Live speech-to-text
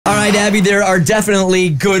right, Abby, there are definitely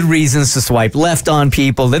good reasons to swipe left on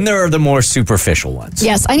people. Then there are the more superficial ones.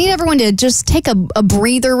 Yes, I need everyone to just take a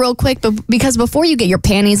breather real quick, because before you get your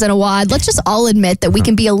panties in a wad, let's just all admit that we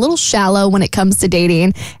can be a little shallow when it comes to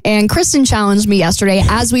dating. And Kristen challenged me yesterday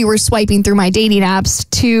as we were swiping through my dating apps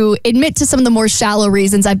to admit to some of the more shallow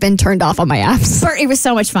reasons I've been turned off on my apps. Bert, it was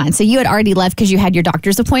so much fun. So you had already left because you had your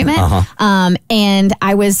doctor's appointment. And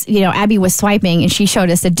I was, Abby was swiping and she showed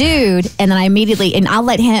us a dude, and then I immediately, and I'll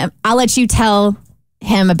let you tell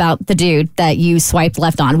him about the dude that you swiped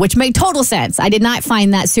left on, which made total sense. I did not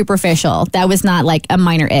find that superficial. That was not like a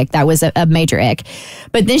minor ick. That was a major ick.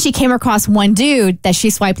 But then she came across one dude that she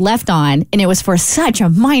swiped left on, and it was for such a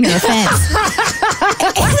minor offense.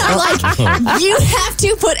 And I'm like, you have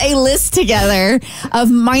to put a list together of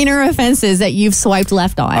minor offenses that you've swiped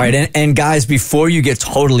left on. All right, and guys, before you get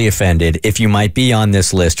totally offended, if you might be on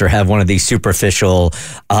this list or have one of these superficial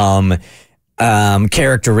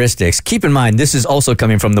characteristics, keep in mind this is also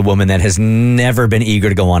coming from the woman that has never been eager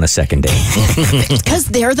to go on a second date. Because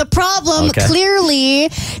they're the problem, clearly.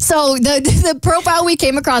 So the profile we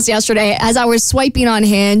came across yesterday, as I was swiping on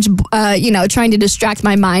Hinge, trying to distract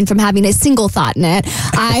my mind from having a single thought in it,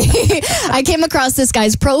 I came across this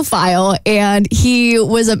guy's profile, and he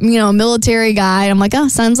was a military guy. I'm like, oh,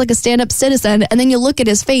 sounds like a stand-up citizen. And then you look at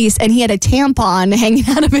his face, and he had a tampon hanging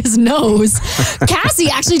out of his nose.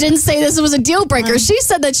 Cassie actually didn't say this was a deal breaker. She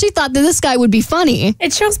said that she thought that this guy would be funny.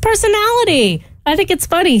 It shows personality. I think it's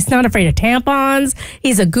funny. He's not afraid of tampons.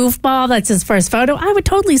 He's a goofball. That's his first photo. I would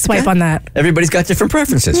totally swipe on that. Everybody's got different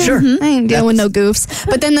preferences. Sure. I ain't dealing with no goofs.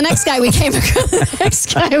 But then the next guy we came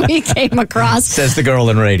across. Says the girl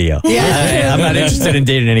in radio. Yeah. I'm not interested in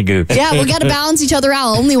dating any goofs. Yeah, we got to balance each other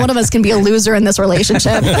out. Only one of us can be a loser in this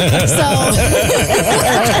relationship. So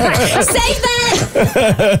Save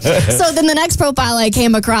that! So then the next profile I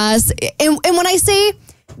came across, and when I say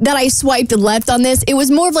that I swiped left on this, it was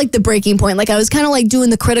more of like the breaking point. Like I was kind of like doing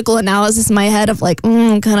the critical analysis in my head of like,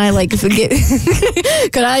 can I like forget?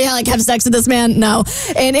 Could I like have sex with this man? No.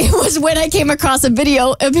 And it was when I came across a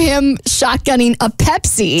video of him shotgunning a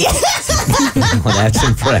Pepsi. Well, that's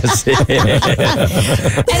impressive. And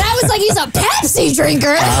I was like, he's a Pepsi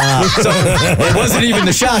drinker. So it wasn't even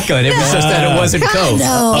the shotgun. It was just that it wasn't Coke.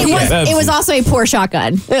 No. It was also a poor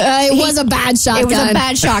shotgun. It was a bad shotgun. It was a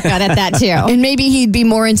bad shotgun at that too. And maybe he'd be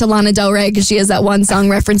more into Lana Del Rey because she has that one song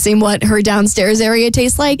referencing what her downstairs area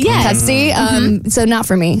tastes like. Yes. Pepsi. So not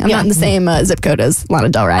for me. I'm not in the same zip code as Lana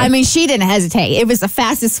Del Rey. I mean, she didn't hesitate. It was the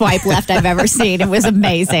fastest swipe left I've ever seen. It was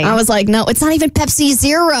amazing. I was like, no, it's not even Pepsi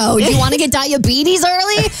Zero. Do you want to get diabetes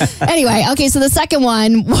early? Anyway, okay, so the second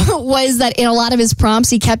one was that in a lot of his prompts,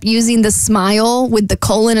 he kept using the smile with the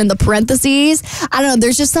colon and the parentheses. I don't know.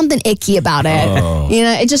 There's just something icky about it. Oh.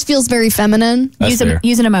 It just feels very feminine. Use an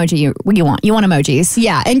emoji you want. You want emojis.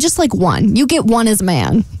 Yeah, and just like one. You get one as a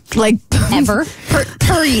man. Like Ever?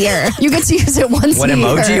 per year. You get to use it once One a year.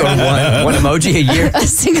 emoji or one emoji a year? A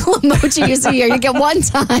single emoji use a year. You get one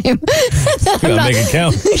time. You gotta make it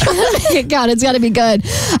count. Make it count. It's got to be good.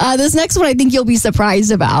 This next one I think you'll be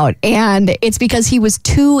surprised about, and it's because he was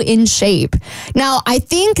too in shape. Now, I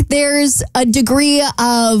think there's a degree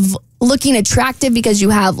of looking attractive because you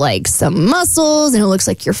have like some muscles and it looks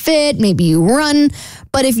like you're fit. Maybe you run.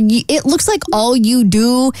 But if it looks like all you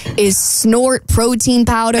do is snort protein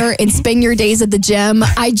powder and spend your days at the gym,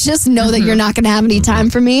 I just know that you're not going to have any time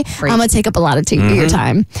for me. I'm going to take up a lot of your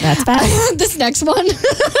time. That's bad. This next one.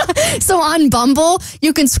 So on Bumble,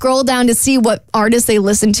 you can scroll down to see what artists they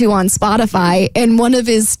listen to on Spotify. And one of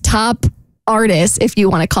his top artists, if you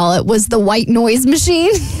want to call it, was the White Noise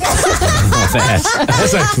Machine.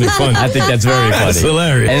 That's actually fun. I think that's very funny. That's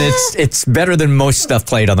hilarious. And it's better than most stuff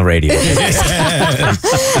played on the radio. And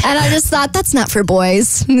I just thought, that's not for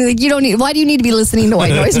boys. Like, why do you need to be listening to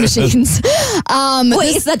White Noise Machines?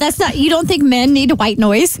 Wait, that's not, you don't think men need white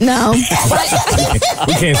noise? No.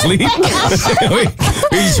 We can't sleep. we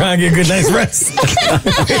just trying to get a good night's rest.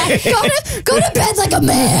 Go to bed like a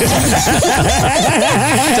man.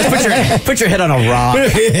 Just put your head on a rock. No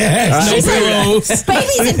pillows.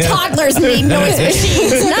 Babies and toddlers need noise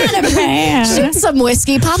machines, not a man. Shoot some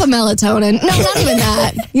whiskey, pop a melatonin. No, not even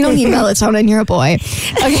that. You don't need melatonin. You're a boy.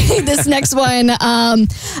 Okay, this next one.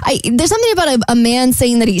 There's something about a man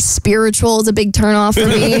saying that he's spiritual is a big turnoff for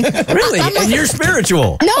me. Really? And you're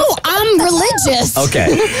spiritual? No, I'm religious.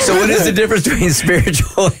 Okay. So what is the difference between spiritual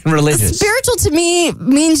spiritual and religious? Spiritual to me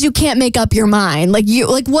means you can't make up your mind. Like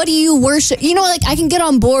what do you worship? You know, like I can get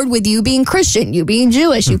on board with you being Christian, you being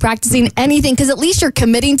Jewish, you practicing anything, because at least you're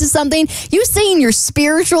committing to something. You saying you're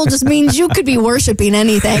spiritual just means you could be worshiping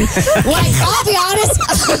anything. Like, I'll be honest,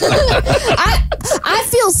 I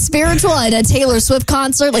feel spiritual at a Taylor Swift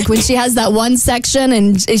concert, like when she has that one section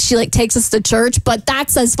and she like takes us to church, but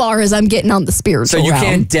that's as far as I'm getting on the spiritual So you realm.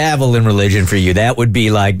 can't dabble in religion for you. That would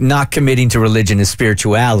be like not committing to religion is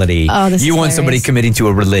spirituality. Oh, this you is want somebody hilarious. committing to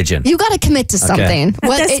a religion. You got to commit to something.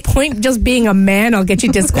 At this point, just being a man will get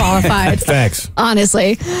you disqualified. Facts.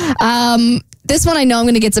 Honestly. This one I know I'm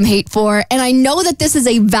going to get some hate for, and I know that this is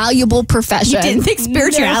a valuable profession. You didn't think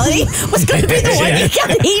spirituality was going to be the one you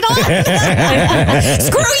got heat on?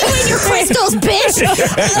 Screw you and your crystals, bitch.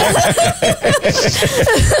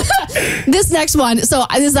 This next one, so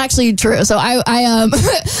this is actually true. So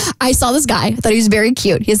I saw this guy. I thought he was very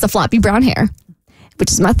cute. He has the floppy brown hair,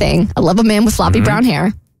 which is my thing. I love a man with floppy brown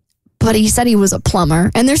hair. But he said he was a plumber.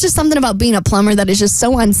 And there's just something about being a plumber that is just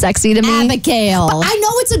so unsexy to me. Abigail. But I know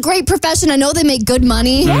it's a great profession. I know they make good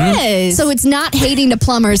money. Yes. So it's not hating to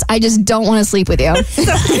plumbers. I just don't want to sleep with you.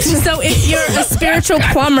 So if you're a spiritual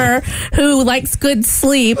plumber who likes good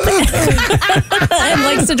sleep and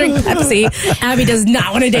likes to drink Pepsi, Abby does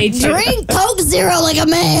not want to date you. Drink Coke Zero like a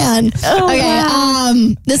man.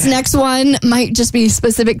 Okay. This next one might just be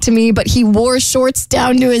specific to me, but he wore shorts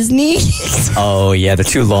down to his knees. Oh, yeah, the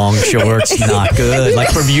too long shorts, not good.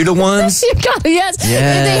 Like Bermuda ones? You got, yes.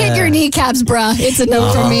 Yeah. If they hit your kneecaps, bruh, it's a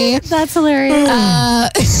no for me. That's hilarious.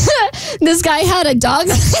 This guy had a dog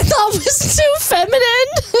that I thought was too feminine.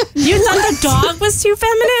 You thought the dog was too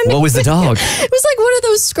feminine? What was the dog? It was like one of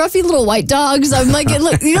those scruffy little white dogs. I'm like, it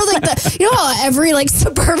look, you know, like you know how every like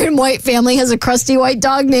suburban white family has a crusty white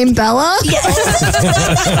dog named Bella?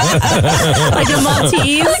 Like a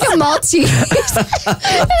Maltese? Like a Maltese.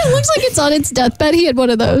 And it looks like it's on its deathbed. He had one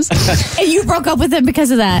of those. And you broke up with him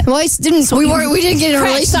because of that. Well, we didn't get in a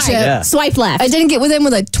relationship. Sorry. Yeah. Swipe left. I didn't get with him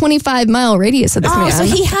with a 25-mile radius of this man. So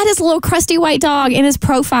he had his little crusty white dog in his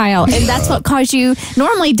profile, and that's what caused you.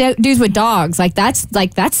 Normally, dudes with dogs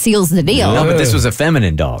that seals the deal. No, but this was a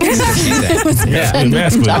feminine dog. Yeah,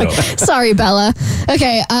 masculine dog. Sorry, Bella.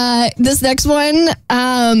 Okay, this next one,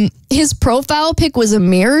 his profile pic was a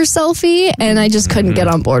mirror selfie, and I just couldn't get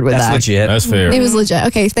on board with That's that. legit. That's fair. It was legit.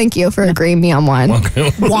 Okay, thank you for agreeing me on one. One.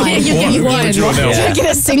 You won. Put you on that one. Did I get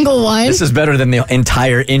a single one? This is better than the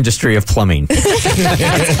entire industry of plumbing.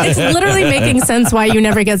 It's literally making sense why you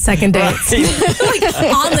never get second dates. Like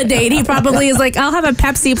on the date, he probably is like, "I'll have a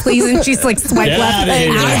Pepsi, please," and she's like, "Swipe Get left outta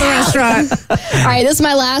here. out of the restaurant." All right, this is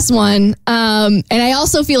my last one. And I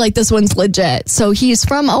also feel like this one's legit. So he's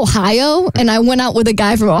from Ohio, and I went out with a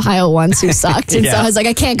guy from Ohio once who sucked. And so I was like,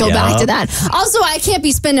 I can't go back to that. Also, I can't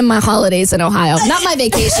be spending my holidays in Ohio. Not my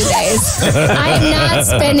vacation days. I am not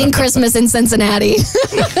spending Christmas in Cincinnati.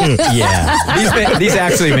 Yeah. These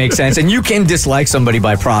actually make sense. And you can dislike somebody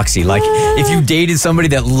by proxy. Like, if you dated somebody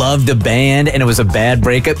that loved a band and it was a bad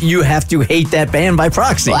breakup, you have to hate that band by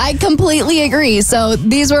proxy. I completely agree. So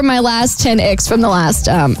these were my last 10 icks from the last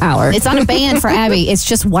hour. It's not a band for Abby. It's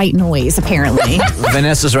just white noise, apparently.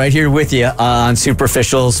 Vanessa's right here with you on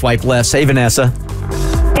Superficial Swipe Left. Hey, Vanessa.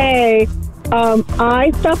 Hey,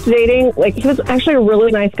 I stopped dating. Like, he was actually a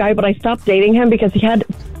really nice guy, but I stopped dating him because he had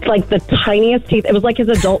like the tiniest teeth. It was like his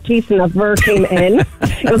adult teeth never came in.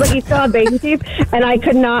 It was like he still had baby teeth, and I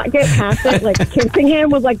could not get past it. Like, kissing him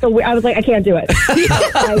was like I was like, I can't do it.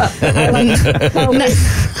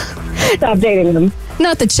 Stop dating him.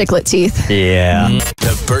 Not the chiclet teeth. Yeah.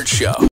 The Bert Show.